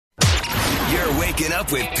You're waking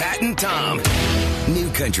up with Pat and Tom. New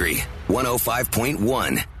Country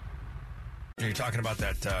 105.1. You're talking about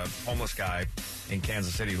that homeless guy in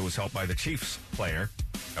Kansas City who was helped by the Chiefs player.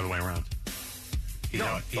 Other way around.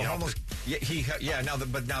 Now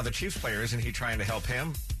the Chiefs player, isn't he trying to help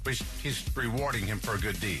him? He's rewarding him for a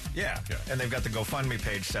good deed. Yeah. And they've got the GoFundMe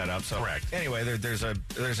page set up. So correct. Anyway, there's an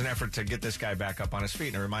effort to get this guy back up on his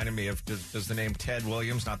feet. And it reminded me of, does the name Ted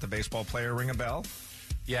Williams, not the baseball player, ring a bell?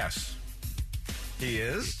 Yes. He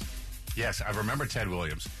is? Yes, I remember Ted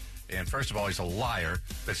Williams. And first of all, he's a liar.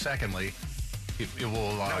 But secondly, it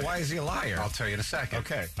will... Now, why is he a liar? I'll tell you in a second.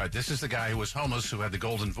 Okay. This is the guy who was homeless who had the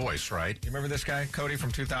golden voice, right? You remember this guy, Cody,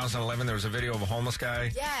 from 2011? There was a video of a homeless guy.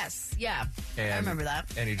 Yes, yeah. I remember that.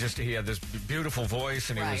 And he had this beautiful voice,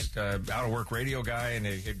 and he was out-of-work radio guy, and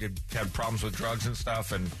he had problems with drugs and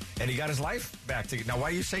stuff, and he got his life back. Now, why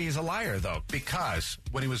do you say he's a liar, though? Because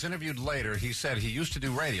when he was interviewed later, he said he used to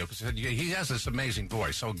do radio, because he has this amazing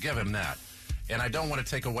voice, so give him that. And I don't want to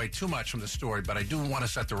take away too much from the story, but I do want to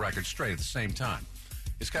set the record straight at the same time.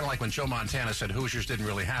 It's kind of like when Joe Montana said Hoosiers didn't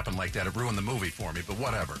really happen like that. It ruined the movie for me, but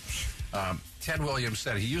whatever. Ted Williams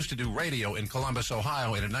said he used to do radio in Columbus,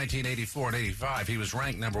 Ohio, and in 1984 and 85, he was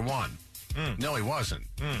ranked number one. No, he wasn't.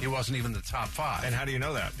 He wasn't even the top 5. And how do you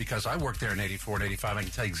know that? Because I worked there in 84 and 85. I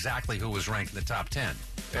can tell you exactly who was ranked in the top 10.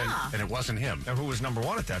 And it wasn't him. Now, who was number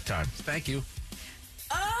 1 at that time? Thank you.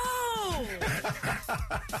 Oh!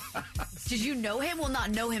 Did you know him? Well, not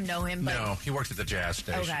know him, but... No, he worked at the jazz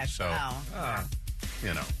station. Okay. So,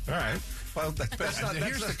 you know. All right. Well, this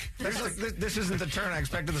isn't the turn I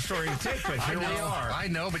expected the story to take, but here we are. I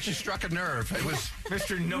know, but you struck a nerve. It was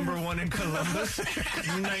Mr. Number 1 in Columbus,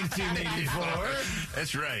 1984.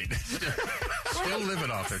 That's right. Still living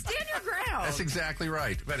off it. Stand your ground. That's exactly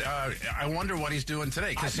right. But I wonder what he's doing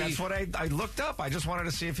today. That's what I looked up. I just wanted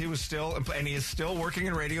to see if he was still, and he is still working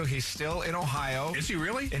in radio. He's still in Ohio. Is he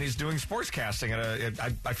really? And he's doing sportscasting at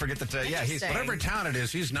I forget the, he's whatever town it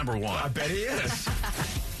is, he's number 1. I bet he is.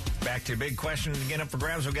 Back to big question again up for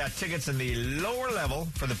grabs. We've got tickets in the lower level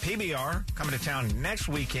for the PBR coming to town next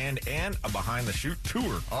weekend and a Behind the Chute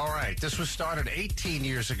tour. All right. This was started 18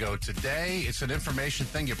 years ago today. It's an information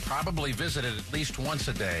thing. You probably visit it at least once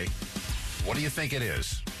a day. What do you think it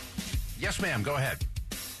is? Yes, ma'am. Go ahead.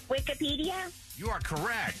 Wikipedia? You are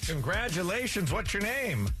correct. Congratulations. What's your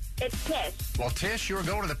name? It's Tish. Well, Tish, you're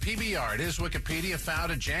going to the PBR. It is Wikipedia,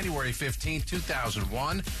 founded January 15,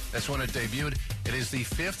 2001. That's when it debuted. It is the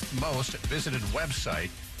 5th most visited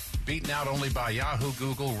website, beaten out only by Yahoo,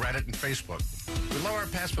 Google, Reddit, and Facebook. We lower our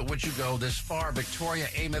past, but would you go this far? Victoria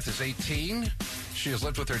Amos is 18. She has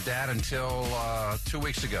lived with her dad until 2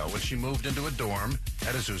 weeks ago when she moved into a dorm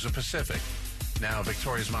at Azusa Pacific. Now,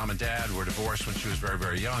 Victoria's mom and dad were divorced when she was very,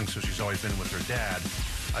 very young, so she's always been with her dad.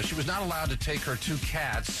 She was not allowed to take her 2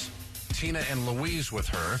 cats, Tina and Louise, with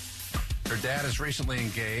her. Her dad is recently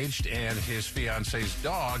engaged, and his fiance's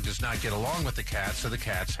dog does not get along with the cats, so the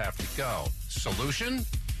cats have to go. Solution?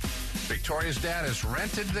 Victoria's dad has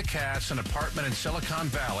rented the cats an apartment in Silicon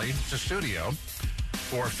Valley, it's a studio,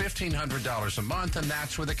 for $1,500 a month, and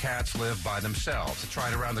that's where the cats live by themselves. It's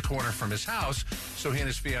right around the corner from his house, so he and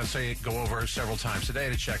his fiancée go over several times a day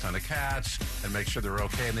to check on the cats and make sure they're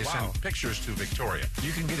okay, and they send pictures to Victoria.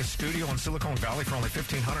 You can get a studio in Silicon Valley for only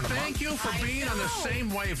 $1,500 a month. Thank you for being on the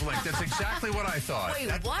same wavelength. That's exactly what I thought.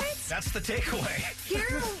 Wait, what? That's the takeaway.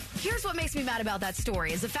 Here's what makes me mad about that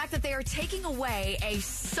story is the fact that they are taking away a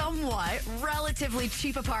somewhat relatively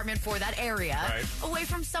cheap apartment for that area away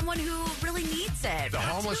from someone who really needs it. The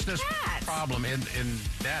homelessness problem in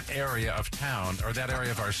that area of town, or that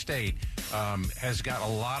area of our state, has got a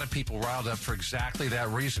lot of people riled up for exactly that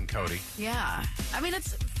reason, Cody. Yeah. I mean,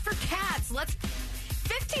 it's for cats.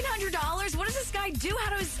 $1,500? What does this guy do?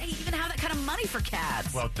 How does he even have that kind of money for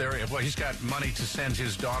cats? Well, he's got money to send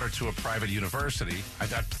his daughter to a private university. I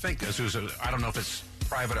think I don't know if it's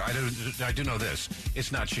private. I do know this.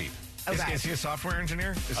 It's not cheap. Okay. Is he a software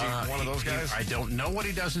engineer? Is he one of those guys? I don't know what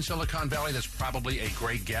he does in Silicon Valley. That's probably a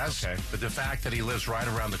great guess. Okay. But the fact that he lives right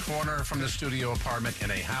around the corner from the studio apartment in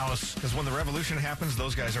a house. Because when the revolution happens,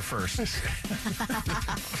 those guys are first.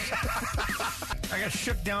 I got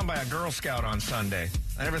shook down by a Girl Scout on Sunday.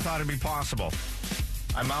 I never thought it'd be possible.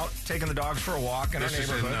 I'm out taking the dogs for a walk in our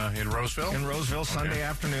neighborhood. In Roseville? In Roseville, Sunday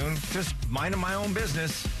afternoon. Just minding my own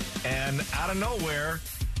business. And out of nowhere,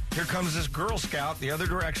 here comes this Girl Scout the other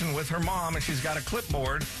direction with her mom, and she's got a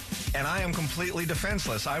clipboard, and I am completely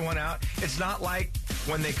defenseless. I went out. It's not like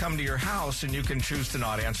when they come to your house and you can choose to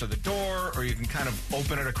not answer the door, or you can kind of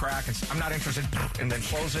open it a crack and say, I'm not interested, and then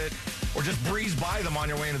close it, or just breeze by them on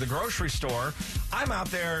your way into the grocery store. I'm out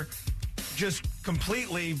there just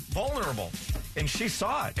completely vulnerable. and she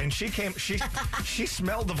saw it, and she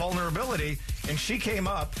smelled the vulnerability, and she came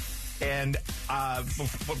up, and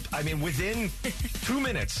within 2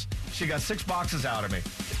 minutes, she got 6 boxes out of me.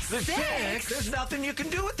 There's nothing you can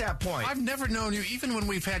do at that point. I've never known you, even when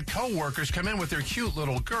we've had coworkers come in with their cute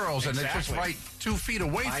little girls, and they're just right 2 feet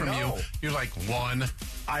away from you. You're like, 1.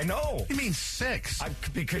 I know. You mean 6?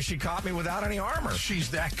 Because she caught me without any armor. She's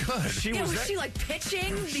that good. Was she like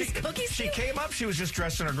pitching these cookies? She came up. She was just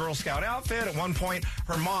dressed in a Girl Scout outfit. At one point,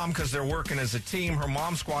 her mom, because they're working as a team, her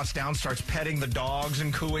mom squats down, starts petting the dogs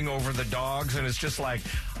and cooing over the dogs, and it's just like,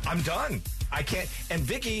 I'm done. I can't. And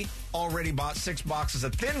Vicky already bought 6 boxes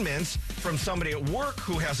of Thin Mints from somebody at work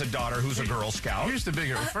who has a daughter who's a Girl Scout. Here's the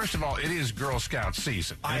bigger. First of all, it is Girl Scout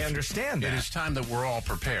season. I understand that. It is time that we're all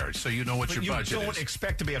prepared, so you know what your budget is. You don't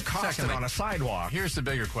expect to be accosted on a sidewalk. Here's the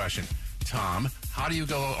bigger question. Tom, how do you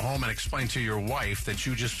go home and explain to your wife that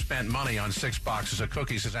you just spent money on 6 boxes of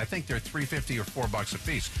cookies? Because I think they're $3.50 or $4 a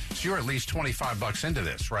piece. So you're at least $25 into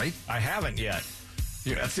this, right? I haven't yet.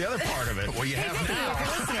 Yeah, that's the other part of it. Well, you have now.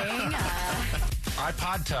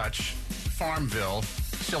 iPod Touch, Farmville,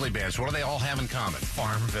 Silly Bands. What do they all have in common?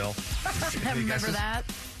 Farmville. Remember that?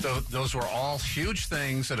 Those were all huge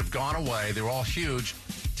things that have gone away. They were all huge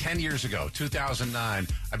 10 years ago, 2009.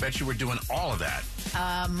 I bet you were doing all of that.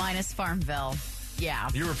 Minus Farmville. Yeah.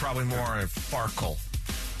 You were probably more a Farkle.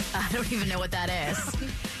 I don't even know what that is.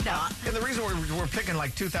 No. And the reason we're picking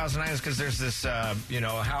like 2009 is because there's this,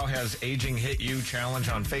 how has aging hit you challenge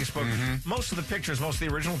on Facebook. Mm-hmm. Most of the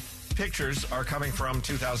original pictures are coming from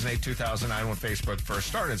 2008, 2009 when Facebook first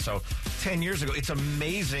started. So 10 years ago, it's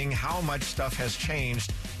amazing how much stuff has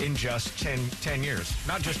changed in just 10 years.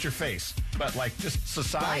 Not just your face, but like just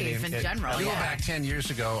society. Life in general. You go back 10 years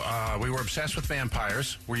ago, we were obsessed with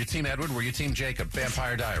vampires. Were you Team Edward? Were you Team Jacob?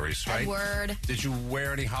 Vampire Diaries, right? Edward. Did you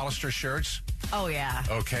wear any Hollister shirts? Oh, yeah.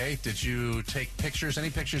 Okay. Did you take pictures, any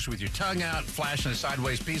pictures with your tongue out, flashing a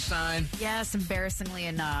sideways peace sign? Yes, embarrassingly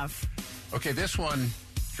enough. Okay, this one,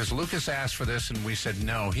 because Lucas asked for this and we said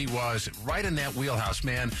no. He was right in that wheelhouse,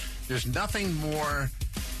 man. There's nothing,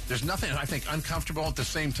 I think, uncomfortable at the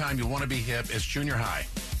same time you want to be hip as junior high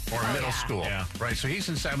or middle school. Yeah. Right, so he's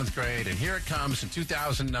in 7th grade, and here it comes in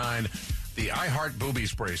 2009, the I Heart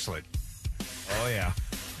Boobies bracelet. Oh, yeah.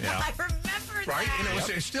 Yeah. I remember that. Right?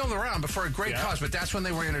 It's still around, but for a great cause. But that's when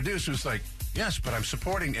they were introduced. It was like, yes, but I'm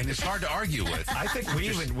supporting, and it's hard to argue with. I think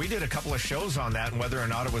we did a couple of shows on that and whether or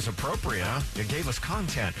not it was appropriate. It gave us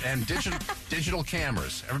content. And digital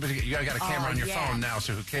cameras. Everybody, you got a camera on your phone now,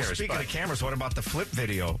 so who cares? Well, speaking of cameras, what about the flip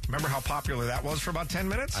video? Remember how popular that was for about 10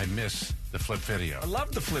 minutes? I miss the flip video. I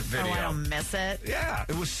love the flip video. Oh, I don't miss it. Yeah,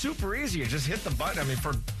 it was super easy. You just hit the button. I mean,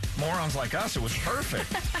 for morons like us, it was perfect.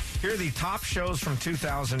 Here are the top shows from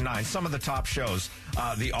 2009. Some of the top shows.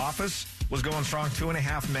 The Office was going strong,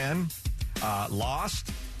 2.5 Men.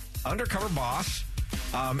 Lost, Undercover Boss,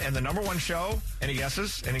 and the number one show. Any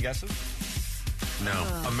guesses?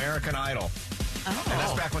 No. American Idol. Oh. And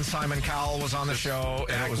that's back when Simon Cowell was on the show.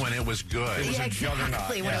 Back when it was good. It was a juggernaut.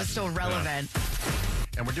 Exactly, when it was still relevant. Yeah.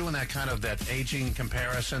 And we're doing that aging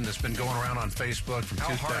comparison that's been going around on Facebook from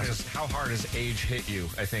how hard has age hit you,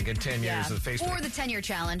 I think, in 10 years of Facebook? Or the 10-year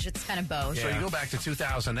challenge. It's kind of both. So you go back to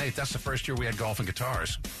 2008. That's the first year we had golf and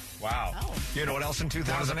guitars. Wow. Oh. You know what else in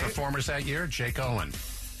 2008? One of the performers that year, Jake Owen.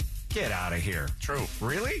 Get out of here. True.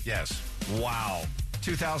 Really? Yes. Wow.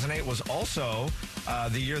 2008 was also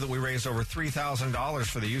the year that we raised over $3,000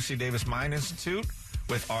 for the UC Davis Mind Institute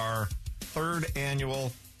with our 3rd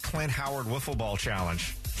annual Clint Howard Wiffle Ball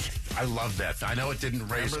Challenge. I love that. I know it didn't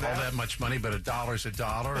raise all that much money, but $1's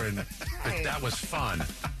 $1, and that was fun.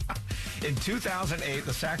 In 2008,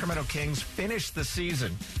 the Sacramento Kings finished the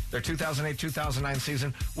season, their 2008-2009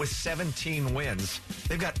 season, with 17 wins.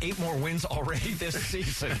 They've got 8 more wins already this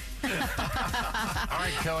season. All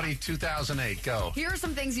right, Cody, 2008, go. Here are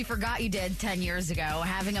some things you forgot you did 10 years ago.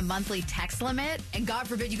 Having a monthly text limit, and God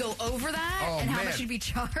forbid you go over that, and how much you'd be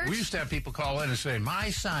charged. We used to have people call in and say,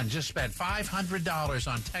 my son just spent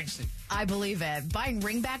 $500 on texting. I believe it. Buying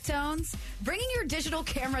ringback tones, bringing your digital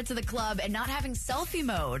camera to the club, and not having selfie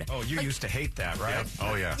mode. Oh, you used to hate that, right? Yep.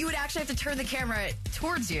 Oh, yeah. You would actually have to turn the camera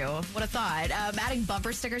towards you. What a thought. Adding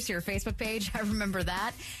bumper stickers to your Facebook page. I remember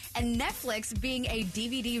that. And Netflix being a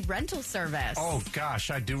DVD rental service. Oh,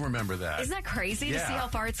 gosh, I do remember that. Isn't that crazy to see how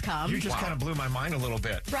far it's come? You just kind of blew my mind a little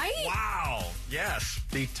bit. Right? Wow. Yes.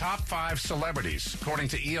 The top 5 celebrities. According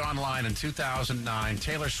to E! Online in 2009,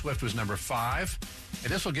 Taylor Swift was number 5.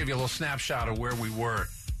 And this will give you a little snapshot of where we were.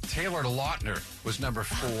 Taylor Lautner was number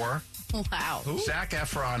 4. Wow. Who? Zac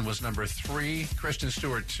Efron was number 3, Kristen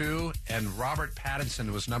Stewart 2, and Robert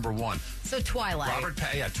Pattinson was number 1. So Twilight.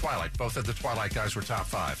 Twilight. Both of the Twilight guys were top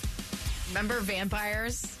 5. Remember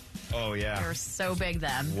vampires? Oh, They yeah. were so big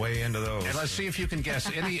then. Way into those. And let's see if you can guess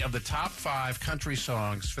any of the top 5 country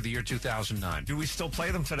songs for the year 2009. Do we still play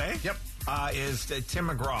them today? Yep. Is Tim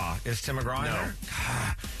McGraw? Is Tim McGraw in there?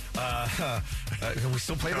 Can we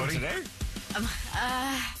still play them Cody? today?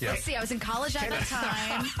 Let's see. I was in college at that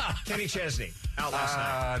time. Kenny Chesney, out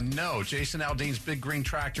last night. No. Jason Aldean's Big Green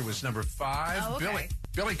Tractor was number 5. Oh, okay.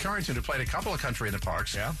 Billy Currington, who played a couple of Country in the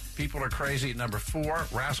Parks. Yeah. People Are Crazy at number 4.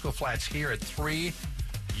 Rascal Flatts Here at 3.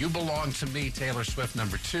 You Belong to Me, Taylor Swift,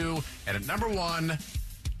 number 2. And at number 1,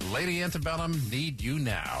 Lady Antebellum, Need You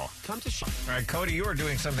Now. All right, Cody, you are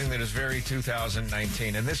doing something that is very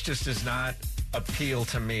 2019, and this just does not appeal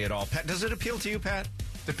to me at all. Pat, does it appeal to you, Pat?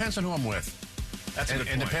 Depends on who I'm with. That's a good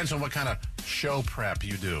And point. depends on what kind of show prep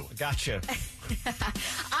you do. Gotcha.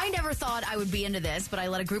 I never thought I would be into this, but I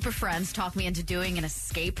let a group of friends talk me into doing an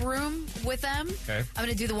escape room with them. Okay. I'm going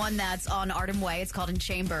to do the one that's on Arden Way. It's called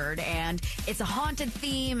Enchambered, and it's a haunted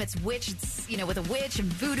theme. It's with a witch and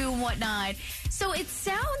voodoo and whatnot. So it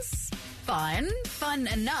sounds fun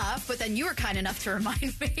enough, but then you were kind enough to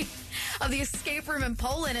remind me of the escape room in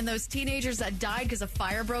Poland and those teenagers that died because a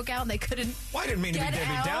fire broke out and they couldn't. Well, I didn't mean to be get Debbie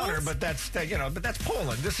out. Downer, but that's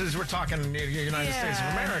Poland. We're talking United States of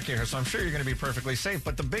America here, so I'm sure you're going to be perfectly safe.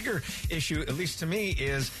 But the bigger issue, at least to me,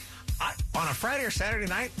 is on a Friday or Saturday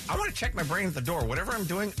night, I want to check my brain at the door. Whatever I'm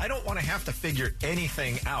doing, I don't want to have to figure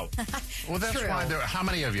anything out. Well, that's True. why how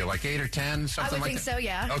many of you? Like 8 or 10? Something would like think that? so,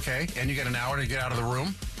 yeah. Okay. And you get an hour to get out of the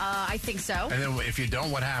room? I think so. And then if you don't,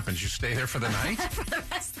 what happens? You stay there for the night? For the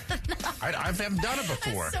rest of the night. I haven't done it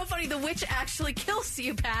before. That's so funny. The witch actually kills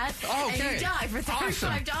you, Pat. Oh, okay. And you die for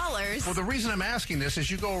 $35. Awesome. Well, the reason I'm asking this is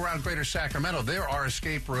you go around Greater Sacramento, there are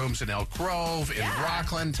escape rooms in Elk Grove, in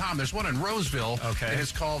Rockland. Tom, there's one in Roseville. Okay. And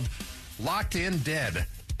it's called Locked In Dead.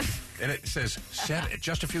 And it says,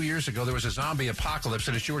 just a few years ago, there was a zombie apocalypse,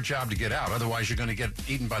 and it's your job to get out. Otherwise, you're going to get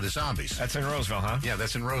eaten by the zombies. That's in Roseville, huh? Yeah,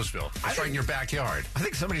 that's in Roseville. It's right in your backyard. I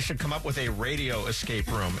think somebody should come up with a radio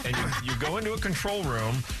escape room, and you go into a control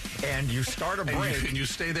room, and you start a break. And you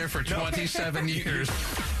stay there for 27 years.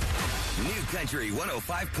 New Country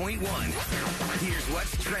 105.1. Here's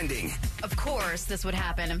what's trending. Of course, this would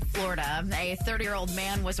happen in Florida. A 30-year-old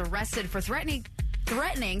man was arrested for threatening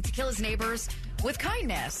to kill his neighbors with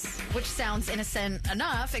kindness, which sounds innocent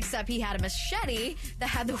enough, except he had a machete that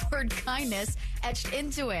had the word kindness etched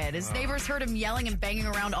into it. His neighbors heard him yelling and banging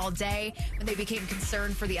around all day. When they became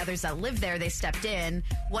concerned for the others that lived there, they stepped in.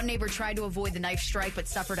 One neighbor tried to avoid the knife strike, but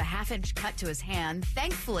suffered a half-inch cut to his hand.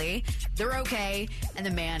 Thankfully, they're okay, and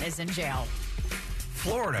the man is in jail.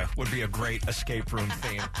 Florida would be a great escape room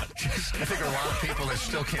theme. I think there are a lot of people that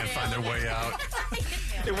still can't find their way out.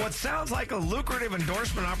 In what sounds like a lucrative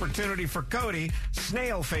endorsement opportunity for Cody,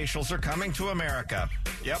 snail facials are coming to America.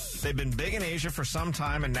 Yep, they've been big in Asia for some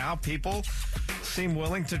time, and now people seem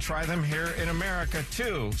willing to try them here in America,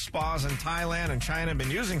 too. Spas in Thailand and China have been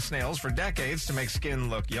using snails for decades to make skin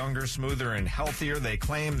look younger, smoother, and healthier. They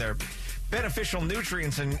claim they're beneficial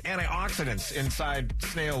nutrients and antioxidants inside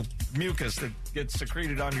snail mucus that gets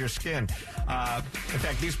secreted onto your skin. In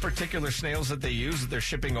fact, these particular snails that they use, that they're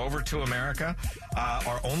shipping over to America,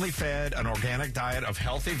 are only fed an organic diet of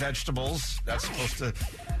healthy vegetables. That's supposed to...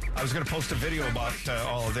 I was going to post a video about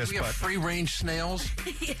all of this, We have but free-range snails.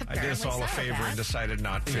 I did us all a favor and decided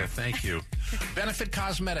not to. Yeah, thank you. Benefit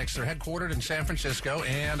Cosmetics. They're headquartered in San Francisco,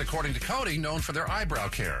 and according to Cody, known for their eyebrow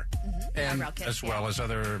care. And Eyebrow kits, as well as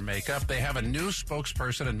other makeup. They have a new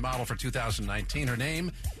spokesperson and model for 2019. Her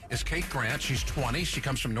name is Kate Grant. She's 20. She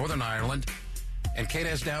comes from Northern Ireland, and Kate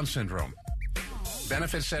has Down syndrome.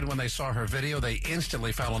 Benefit said when they saw her video, they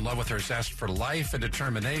instantly fell in love with her zest for life and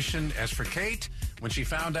determination. As for Kate, when she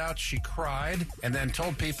found out, she cried and then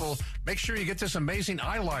told people, make sure you get this amazing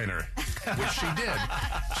eyeliner, which she did.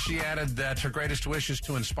 She added that her greatest wish is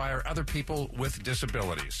to inspire other people with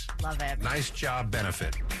disabilities. Love it. Nice job,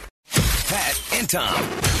 Benefit. Pat and Tom.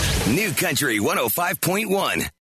 New Country 105.1.